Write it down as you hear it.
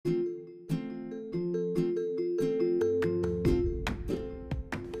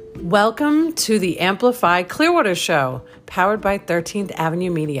Welcome to the Amplify Clearwater Show, powered by 13th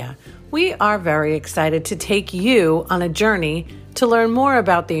Avenue Media. We are very excited to take you on a journey to learn more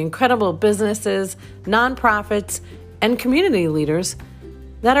about the incredible businesses, nonprofits, and community leaders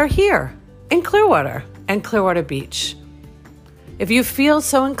that are here in Clearwater and Clearwater Beach. If you feel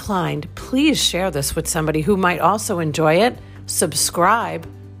so inclined, please share this with somebody who might also enjoy it, subscribe,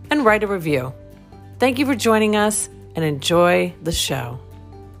 and write a review. Thank you for joining us and enjoy the show.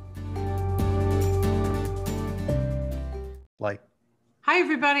 Hi,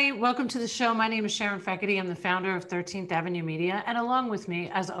 everybody. Welcome to the show. My name is Sharon Feckety. I'm the founder of 13th Avenue Media. And along with me,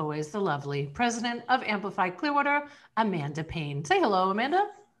 as always, the lovely president of Amplify Clearwater, Amanda Payne. Say hello, Amanda.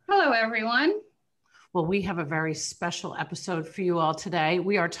 Hello, everyone. Well, we have a very special episode for you all today.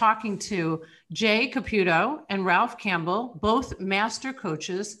 We are talking to Jay Caputo and Ralph Campbell, both master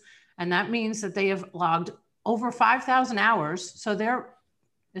coaches. And that means that they have logged over 5,000 hours. So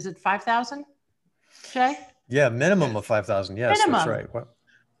is it 5,000, Jay? Yeah, minimum of 5,000. Yes, minimum. That's right.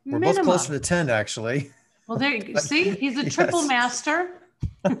 We're both closer to 10, actually. Well, there you see, he's a triple master,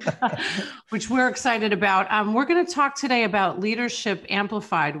 which we're excited about. We're going to talk today about Leadership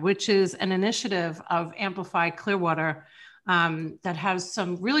Amplified, which is an initiative of Amplify Clearwater that has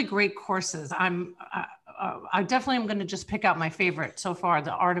some really great courses. I definitely am going to just pick out my favorite so far,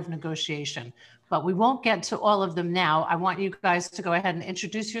 the Art of Negotiation, but we won't get to all of them now. I want you guys to go ahead and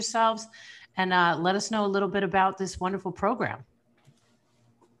introduce yourselves and let us know a little bit about this wonderful program.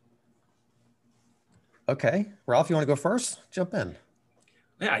 Okay. Ralph, you want to go first? Jump in.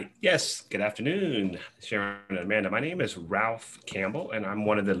 Yeah, yes. Good afternoon, Sharon and Amanda. My name is Ralph Campbell, and I'm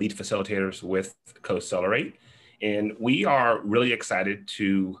one of the lead facilitators with Co-Accelerate. And we are really excited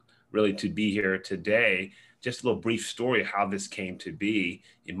to be here today. Just a little brief story of how this came to be.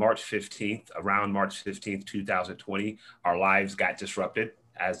 Around March 15th, 2020, our lives got disrupted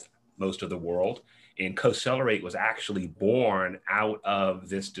as most of the world. And Co-Accelerate was actually born out of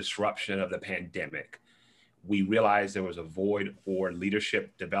this disruption of the pandemic. We realized there was a void for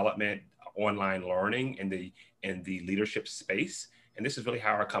leadership development, online learning in the leadership space. And this is really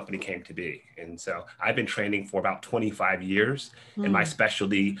how our company came to be. And so I've been training for about 25 years. And my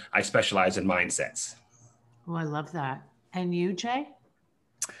specialty, I specialize in mindsets. Oh, I love that. And you, Jay?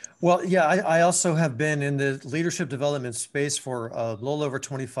 Well, yeah, I also have been in the leadership development space for a little over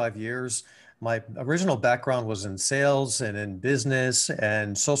 25 years. My original background was in sales and in business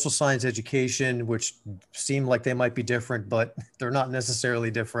and social science education, which seem like they might be different, but they're not necessarily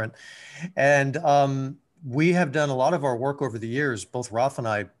different. And we have done a lot of our work over the years, both Ralph and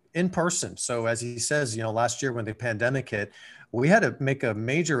I, in person. So as he says, last year when the pandemic hit, we had to make a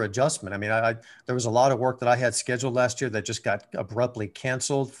major adjustment. I mean, there was a lot of work that I had scheduled last year that just got abruptly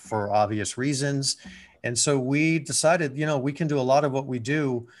canceled for obvious reasons. And so we decided, we can do a lot of what we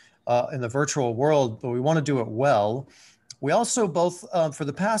do in the virtual world, but we want to do it well. We also both, for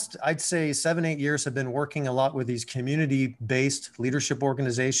the past, I'd say 7-8 years, have been working a lot with these community-based leadership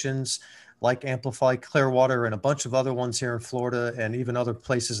organizations like Amplify Clearwater and a bunch of other ones here in Florida and even other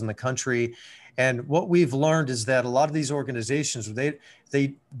places in the country. And what we've learned is that a lot of these organizations,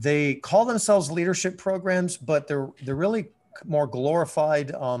 they call themselves leadership programs, but they're really more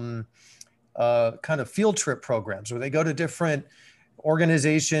glorified kind of field trip programs where they go to different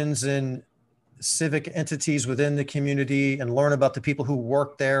organizations and civic entities within the community and learn about the people who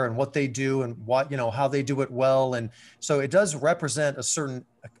work there and what they do and how they do it well. And so it does represent a certain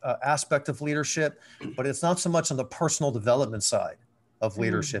aspect of leadership, but it's not so much on the personal development side of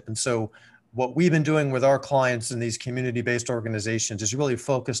leadership. And so what we've been doing with our clients in these community-based organizations is really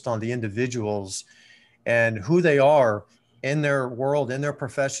focused on the individuals and who they are in their world, in their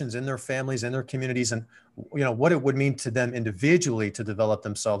professions, in their families, in their communities, and what it would mean to them individually to develop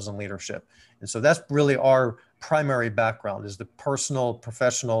themselves in leadership. And so that's really our primary background, is the personal,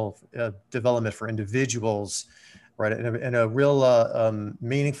 professional development for individuals, right, in a real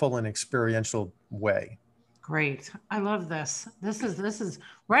meaningful and experiential way. Great. I love this. This is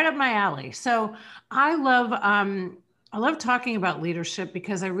right up my alley. So I love talking about leadership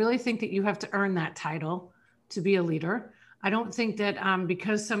because I really think that you have to earn that title to be a leader. I don't think that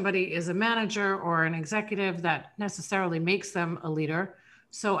because somebody is a manager or an executive that necessarily makes them a leader.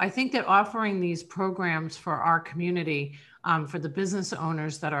 So I think that offering these programs for our community, for the business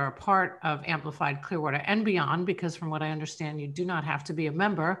owners that are a part of Amplified Clearwater and beyond, because from what I understand, you do not have to be a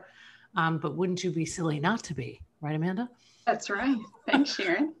member, but wouldn't you be silly not to be, right, Amanda? That's right. Thanks,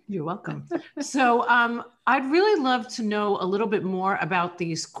 Sharon. You're welcome. So I'd really love to know a little bit more about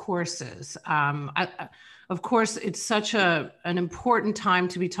these courses. Of course, it's such an important time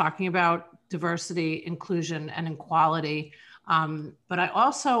to be talking about diversity, inclusion, and equality. But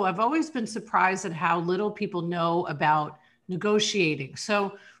I've always been surprised at how little people know about negotiating.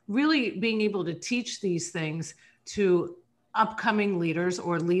 So really being able to teach these things to upcoming leaders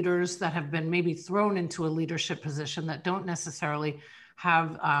or leaders that have been maybe thrown into a leadership position that don't necessarily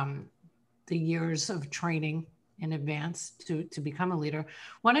have the years of training in advance to become a leader.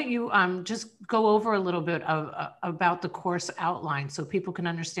 Why don't you just go over a little bit about the course outline so people can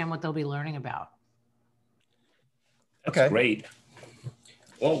understand what they'll be learning about? That's great.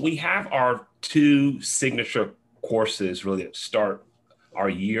 Well, we have our two signature courses really that start our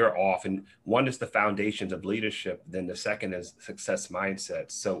year off. And one is the foundations of leadership. Then the second is success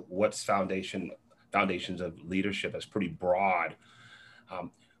mindset. So what's foundations of leadership is pretty broad.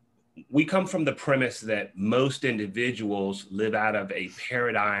 We come from the premise that most individuals live out of a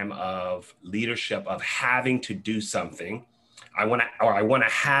paradigm of leadership, of having to do something. I want to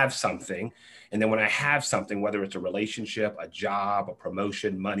have something. And then when I have something, whether it's a relationship, a job, a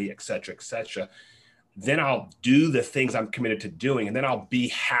promotion, money, et cetera, then I'll do the things I'm committed to doing. And then I'll be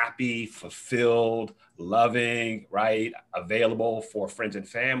happy, fulfilled, loving, right? Available for friends and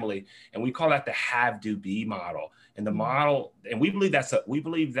family. And we call that the have, do, be model. And the model, and we believe that's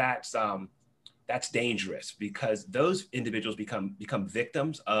dangerous, because those individuals become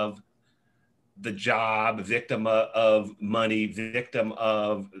victims of the job, victim of money, victim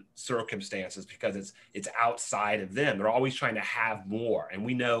of circumstances, because it's outside of them. They're always trying to have more. And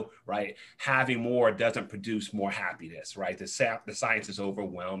we know, right, having more doesn't produce more happiness, right? The science is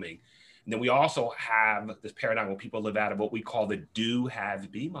overwhelming. And then we also have this paradigm where people live out of what we call the do, have,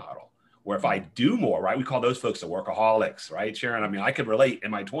 be model, where if I do more, right, we call those folks the workaholics, right, Sharon? I mean, I could relate in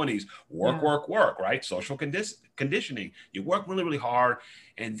my 20s, work, right? Social conditioning. You work really, really hard,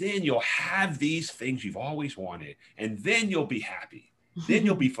 and then you'll have these things you've always wanted, and then you'll be happy. Then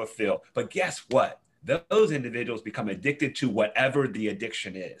you'll be fulfilled. But guess what? Those individuals become addicted to whatever the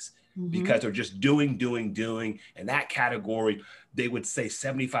addiction is, because they're just doing. And that category, they would say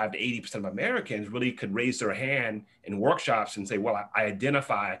 75 to 80% of Americans really could raise their hand in workshops and say, well, I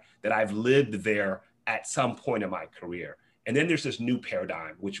identify that I've lived there at some point in my career. And then there's this new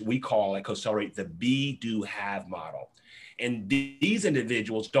paradigm, which we call at Coaccelerate the be, do, have model. And these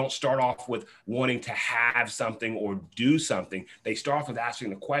individuals don't start off with wanting to have something or do something. They start off with asking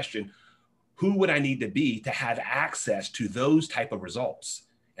the question, who would I need to be to have access to those type of results?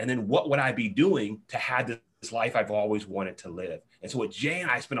 And then what would I be doing to have this life I've always wanted to live? And so what Jay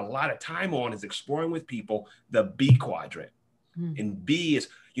and I spend a lot of time on is exploring with people the B quadrant. And B is,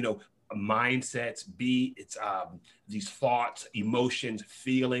 mindsets. B, it's these thoughts, emotions,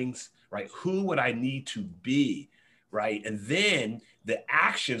 feelings, right? Who would I need to be, right? And then the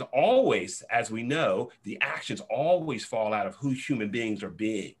actions always, as we know, the actions always fall out of who human beings are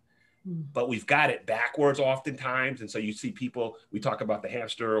being. But we've got it backwards oftentimes. And so you see people, we talk about the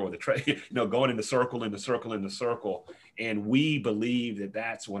hamster or the train, going in the circle, in the circle, in the circle. And we believe that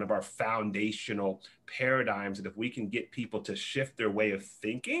that's one of our foundational paradigms. And if we can get people to shift their way of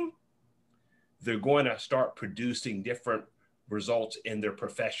thinking, they're going to start producing different results in their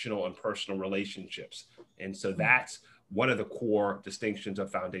professional and personal relationships. And so that's one of the core distinctions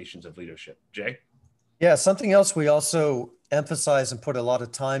of foundations of leadership. Jay? Yeah, something else we also emphasize and put a lot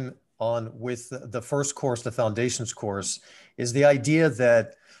of time on with the first course, the foundations course, is the idea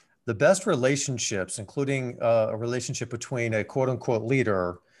that the best relationships, including a relationship between a quote unquote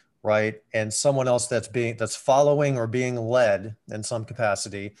leader, right, and someone else that's following or being led in some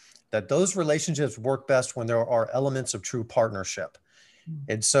capacity, that those relationships work best when there are elements of true partnership.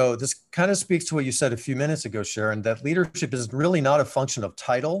 And so this kind of speaks to what you said a few minutes ago, Sharon, that leadership is really not a function of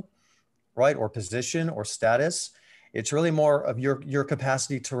title, right, or position or status. It's really more of your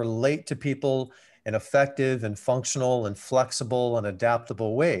capacity to relate to people in effective and functional and flexible and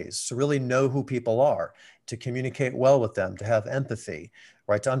adaptable ways, to really know who people are, to communicate well with them, to have empathy,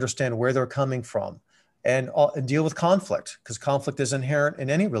 right, to understand where they're coming from, and deal with conflict, because conflict is inherent in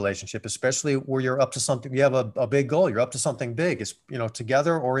any relationship, especially where you're up to something, you have a big goal, you're up to something big, it's,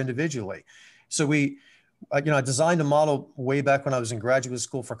 together or individually. So I designed a model way back when I was in graduate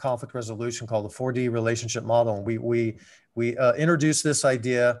school for conflict resolution called the 4D relationship model. And we introduced this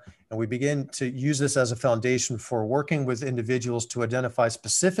idea, and we begin to use this as a foundation for working with individuals to identify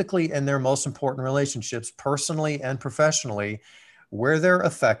specifically in their most important relationships, personally and professionally, where they're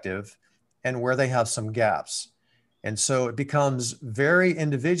effective and where they have some gaps. And so it becomes very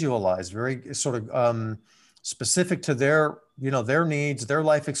individualized, very sort of specific to their needs, their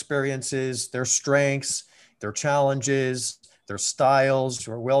life experiences, their strengths, their challenges, their styles.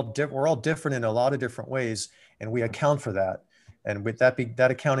 We're all different in a lot of different ways, and we account for that. And with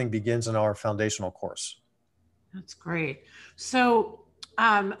that accounting begins in our foundational course. That's great. So,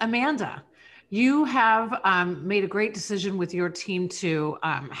 Amanda, you have made a great decision with your team to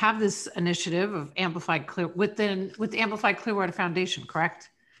have this initiative of Amplified Clear with the Amplified Clearwater Foundation, correct?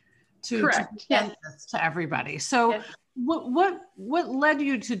 To Correct. Yes. present this to everybody. So Yes. what led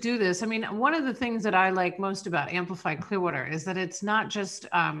you to do this? I mean, one of the things that I like most about Amplify Clearwater is that it's not just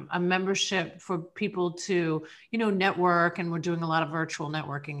a membership for people to, network, and we're doing a lot of virtual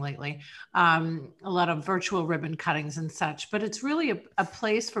networking lately, a lot of virtual ribbon cuttings and such, but it's really a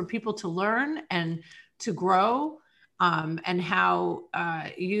place for people to learn and to grow. And how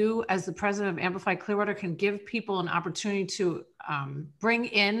you, as the president of Amplify Clearwater, can give people an opportunity to bring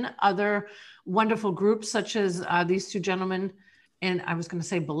in other wonderful groups, such as these two gentlemen. And I was going to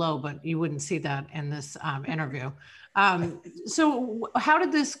say below, but you wouldn't see that in this interview. So how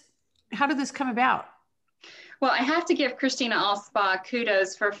did this come about? Well, I have to give Christina Allspa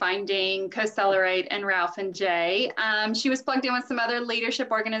kudos for finding Cocelerate and Ralph and Jay. She was plugged in with some other leadership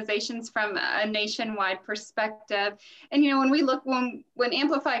organizations from a nationwide perspective. And, when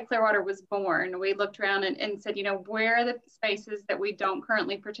Amplify Clearwater was born, we looked around and said, where are the spaces that we don't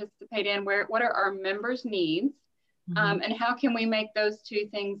currently participate in? What are our members' needs? And how can we make those two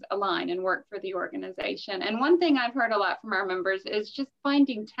things align and work for the organization? And one thing I've heard a lot from our members is just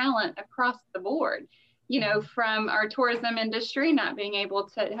finding talent across the board. From our tourism industry, not being able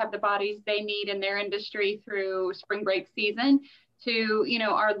to have the bodies they need in their industry through spring break season, to,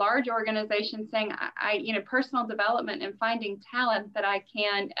 our large organizations saying, personal development and finding talent that I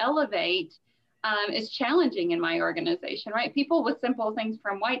can elevate is challenging in my organization, right? People with simple things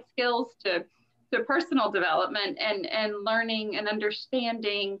from white skills to personal development and learning and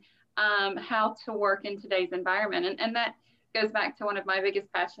understanding how to work in today's environment. And that goes back to one of my biggest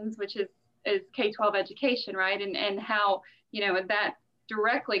passions, which is K-12 education, right? And how, that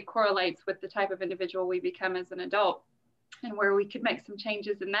directly correlates with the type of individual we become as an adult, and where we could make some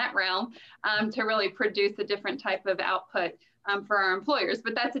changes in that realm to really produce a different type of output for our employers.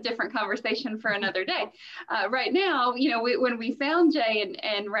 But that's a different conversation for another day. Right now, when we found Jay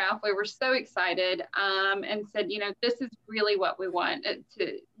and Ralph, we were so excited and said, this is really what we want.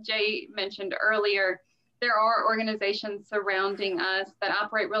 Jay mentioned earlier, there are organizations surrounding us that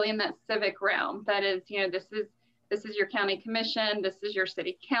operate really in that civic realm. That is, this is your county commission, this is your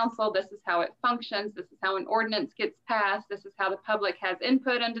city council, this is how it functions, this is how an ordinance gets passed, this is how the public has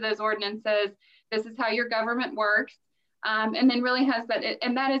input into those ordinances, this is how your government works. And then really has that,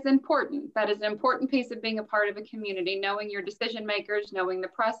 and that is important. That is an important piece of being a part of a community, knowing your decision makers, knowing the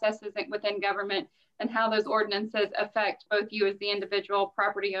processes within government, and how those ordinances affect both you as the individual,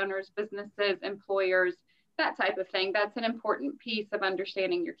 property owners, businesses, employers, that type of thing. That's an important piece of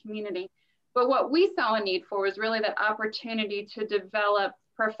understanding your community. But what we saw a need for was really that opportunity to develop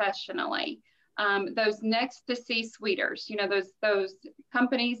professionally. Those next to C-suiters, those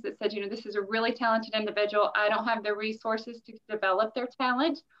companies that said, this is a really talented individual. I don't have the resources to develop their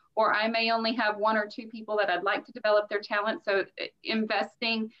talent, or I may only have one or two people that I'd like to develop their talent. So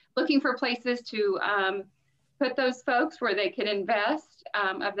investing, looking for places to put those folks where they could invest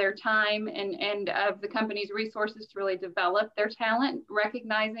of their time and of the company's resources to really develop their talent,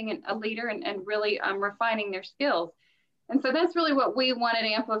 recognizing a leader and really refining their skills. And so that's really what we wanted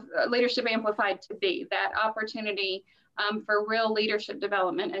Leadership Amplified to be, that opportunity for real leadership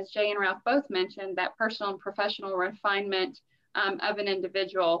development, as Jay and Ralph both mentioned, that personal and professional refinement of an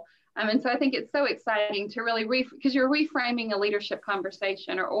individual. And so I think it's so exciting to really, because you're reframing a leadership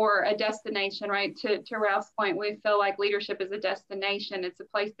conversation or a destination, right? To Ralph's point, we feel like leadership is a destination. It's a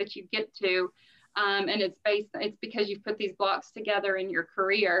place that you get to, and it's because you've put these blocks together in your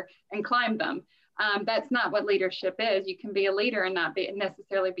career and climbed them. That's not what leadership is. You can be a leader and not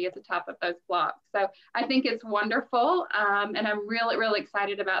necessarily be at the top of those blocks. So I think it's wonderful. And I'm really, really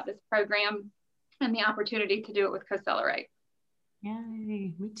excited about this program and the opportunity to do it with Cocelerate.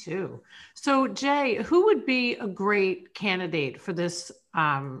 Yay, me too. So Jay, who would be a great candidate for this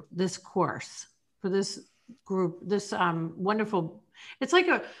this course, for this group, this wonderful, it's like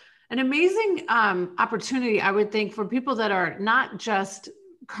an amazing opportunity, I would think, for people that are not just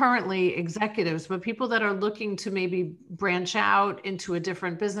currently executives, but people that are looking to maybe branch out into a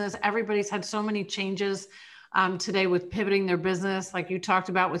different business. Everybody's had so many changes today with pivoting their business, like you talked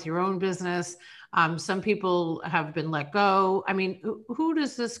about with your own business. Some people have been let go. I mean, who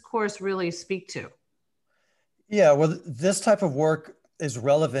does this course really speak to? Yeah, well, this type of work is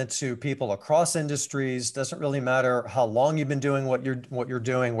relevant to people across industries. Doesn't really matter how long you've been doing what you're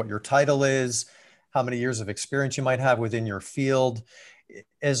doing, what your title is, how many years of experience you might have within your field.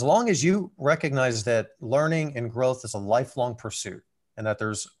 As long as you recognize that learning and growth is a lifelong pursuit, and that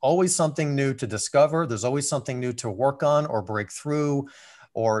there's always something new to discover. There's always something new to work on or break through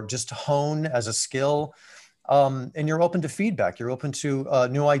or just hone as a skill. And you're open to feedback. You're open to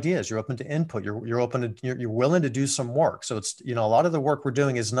new ideas. You're open to input. You're willing to do some work. So it's, a lot of the work we're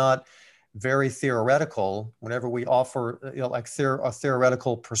doing is not very theoretical. Whenever we offer a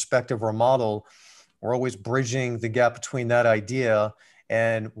theoretical perspective or model, we're always bridging the gap between that idea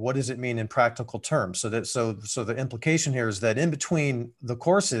and what does it mean in practical terms. So the implication here is that in between the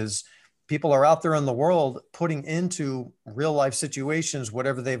courses, people are out there in the world putting into real life situations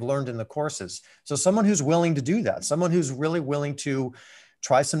whatever they've learned in the courses. So someone who's willing to do that, someone who's really willing to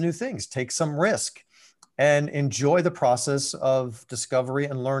try some new things, take some risk, and enjoy the process of discovery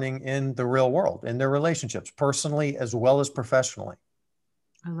and learning in the real world, in their relationships, personally as well as professionally.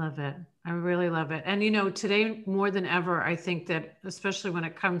 I love it. I really love it. And, today more than ever, I think that especially when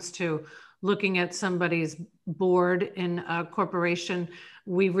it comes to looking at somebody's board in a corporation,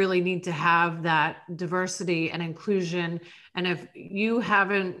 we really need to have that diversity and inclusion. And if you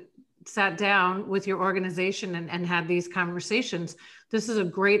haven't sat down with your organization and had these conversations, this is a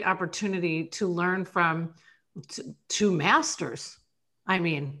great opportunity to learn from two masters. I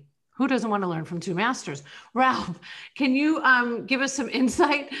mean, who doesn't want to learn from two masters? Ralph, can you give us some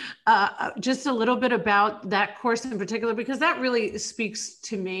insight, just a little bit about that course in particular, because that really speaks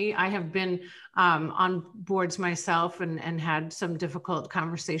to me. I have been on boards myself and had some difficult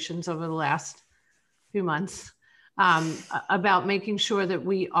conversations over the last few months about making sure that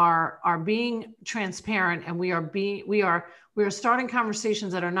we are being transparent, and we are starting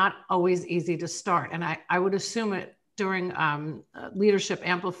conversations that are not always easy to start. And I would assume it during Leadership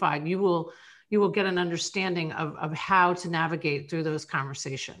Amplified, you will get an understanding of how to navigate through those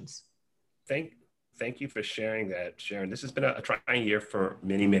conversations. Thank you for sharing that, Sharon. This has been a trying year for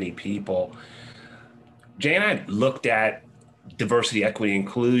many, many people. Jay and I looked at diversity, equity,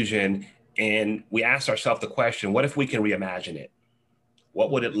 inclusion, and we asked ourselves the question, what if we can reimagine it? What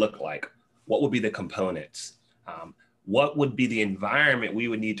would it look like? What would be the components? What would be the environment we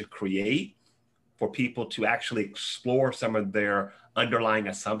would need to create for people to actually explore some of their underlying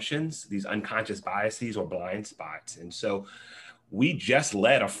assumptions, these unconscious biases or blind spots? And so we just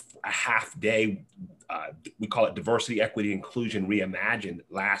led a half day, we call it Diversity, Equity, Inclusion Reimagined,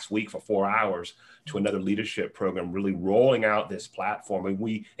 last week for 4 hours to another leadership program, really rolling out this platform. And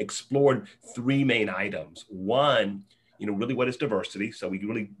we explored 3 main items. One, really what is diversity? So we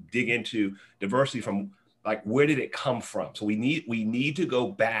really dig into diversity from like, where did it come from? So we need to go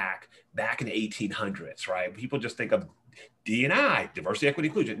back in the 1800s, right? People just think of D&I, diversity, equity,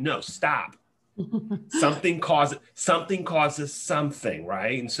 inclusion. No, stop. Something causes something,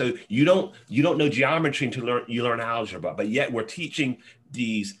 right? And so you don't know geometry until you learn algebra, but yet we're teaching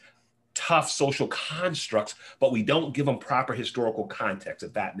these tough social constructs, but we don't give them proper historical context,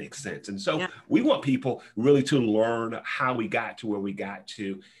 if that makes sense. And so we want people really to learn how we got to where we got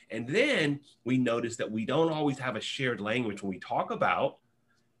to. And then we notice that we don't always have a shared language when we talk about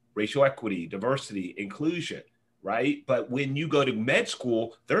racial equity, diversity, inclusion, right? But when you go to med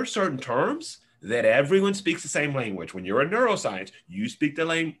school, there are certain terms that everyone speaks the same language. When you're in neuroscience, you speak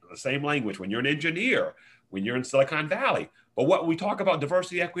the same language. When you're an engineer, when you're in Silicon Valley. But what we talk about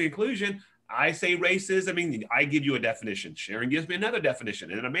diversity, equity, inclusion, I say racism. I mean, I give you a definition. Sharon gives me another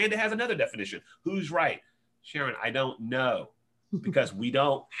definition. And Amanda has another definition. Who's right? Sharon, I don't know. Because we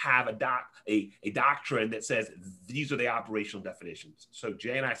don't have a doctrine that says these are the operational definitions. So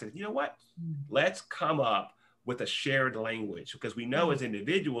Jay and I said, you know what? Let's come up with a shared language, because we know as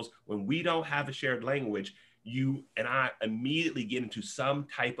individuals, when we don't have a shared language, you and I immediately get into some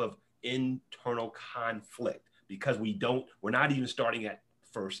type of internal conflict, because we're not even starting at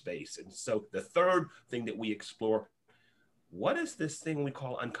first base. And so the third thing that we explore, what is this thing we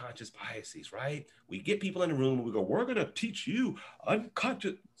call unconscious biases, right? We get people in the room and we go, we're going to teach you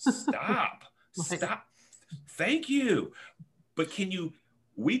unconscious. Stop. Stop. Thank you. But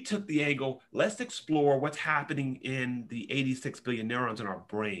we took the angle, let's explore what's happening in the 86 billion neurons in our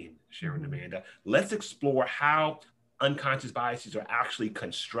brain, Sharon and Amanda. Let's explore how unconscious biases are actually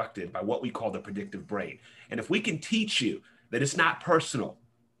constructed by what we call the predictive brain. And if we can teach you that it's not personal,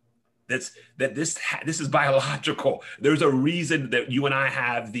 that this is biological. There's a reason that you and I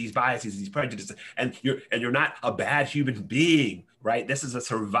have these biases, these prejudices, and you're not a bad human being, right? This is a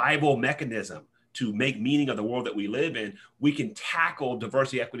survival mechanism to make meaning of the world that we live in. We can tackle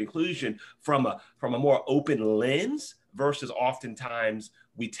diversity, equity, inclusion from a more open lens, versus oftentimes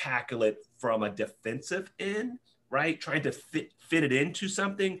we tackle it from a defensive end, right? Trying to fit it into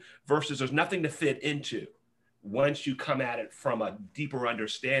something versus there's nothing to fit into. once you come at it from a deeper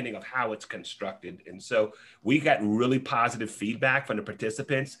understanding of how it's constructed. And so we got really positive feedback from the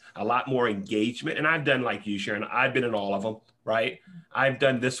participants, a lot more engagement. And I've done like you, Sharon, I've been in all of them, right? I've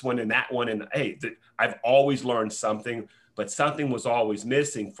done this one and that one. And hey, I've always learned something, but something was always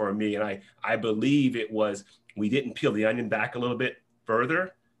missing for me. And I believe it was, we didn't peel the onion back a little bit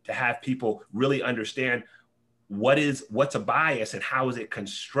further to have people really understand what's a bias and how is it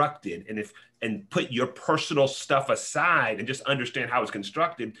constructed. And put your personal stuff aside and just understand how it's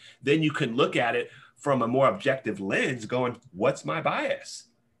constructed, then you can look at it from a more objective lens going, what's my bias?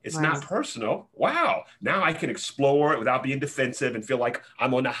 It's Right. not personal. Wow. Now I can explore it without being defensive and feel like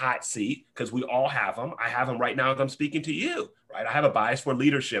I'm on the hot seat, because we all have them. I have them right now as I'm speaking to you, right? I have a bias for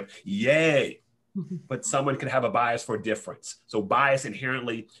leadership. Yay. But someone can have a bias for difference. So bias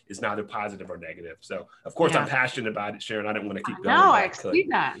inherently is neither positive or negative. So of course I'm passionate about it, Sharon. I didn't want to keep going. No, I see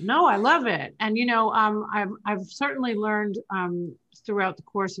that. No, I love it. And, I've certainly learned throughout the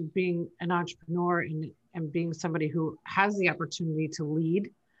course of being an entrepreneur and being somebody who has the opportunity to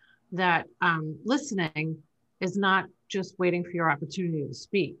lead, that listening is not just waiting for your opportunity to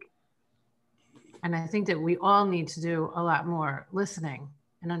speak. And I think that we all need to do a lot more listening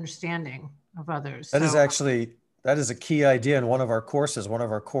and understanding of others. That is a key idea in one of our courses. One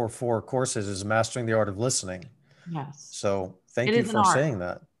of our core 4 courses is Mastering the Art of Listening. Yes. So thank you for saying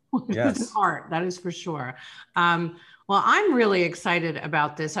that. Yes. It's an art, that is for sure. Well, I'm really excited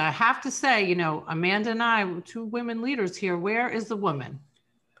about this. I have to say, Amanda and I, 2 women leaders here. Where is the woman?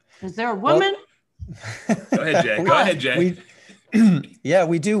 Is there a woman? Go ahead, Jay. Yeah,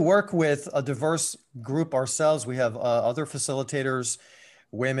 we do work with a diverse group ourselves. We have other facilitators,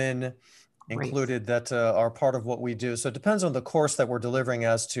 women included, that are part of what we do. So it depends on the course that we're delivering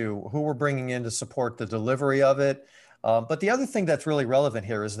as to who we're bringing in to support the delivery of it. But the other thing that's really relevant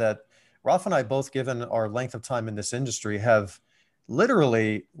here is that Ralph and I, both given our length of time in this industry, have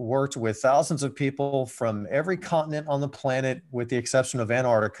literally worked with thousands of people from every continent on the planet, with the exception of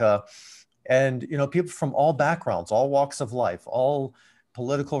Antarctica. And, people from all backgrounds, all walks of life, all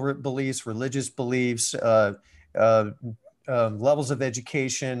political beliefs, religious beliefs, levels of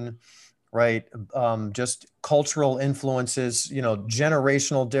education, right? Just cultural influences,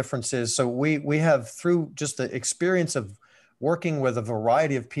 generational differences. So we have, through just the experience of working with a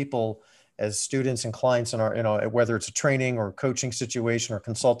variety of people as students and clients in our, whether it's a training or coaching situation or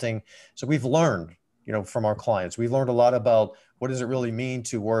consulting. So we've learned, from our clients, we've learned a lot about what does it really mean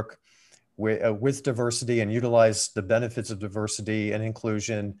to work with diversity and utilize the benefits of diversity and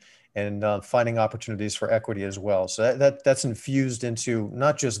inclusion, and finding opportunities for equity as well. So that's infused into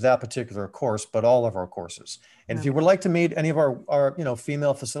not just that particular course, but all of our courses. And if you would like to meet any of our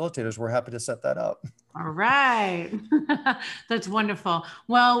female facilitators, we're happy to set that up. All right. That's wonderful.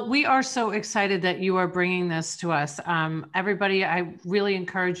 Well, we are so excited that you are bringing this to us. Everybody, I really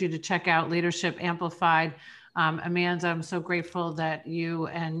encourage you to check out Leadership Amplified. Amanda, I'm so grateful that you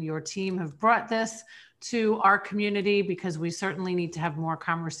and your team have brought this to our community, because we certainly need to have more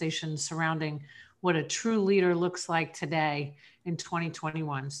conversations surrounding what a true leader looks like today in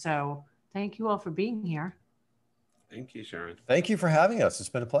 2021. So thank you all for being here. Thank you, Sharon. Thank you for having us. It's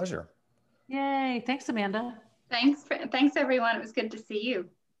been a pleasure. Yay. Thanks, Amanda. Thanks, everyone. It was good to see you.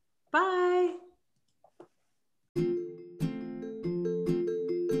 Bye.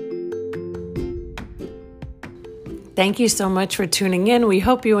 Thank you so much for tuning in. We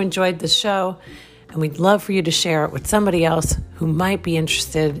hope you enjoyed the show, and we'd love for you to share it with somebody else who might be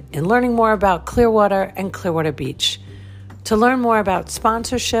interested in learning more about Clearwater and Clearwater Beach. To learn more about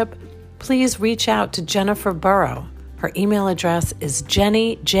sponsorship, please reach out to Jennifer Burrow. Her email address is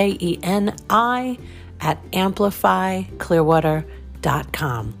Jenny, Jeni,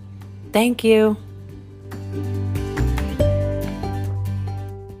 @amplifyclearwater.com. Thank you.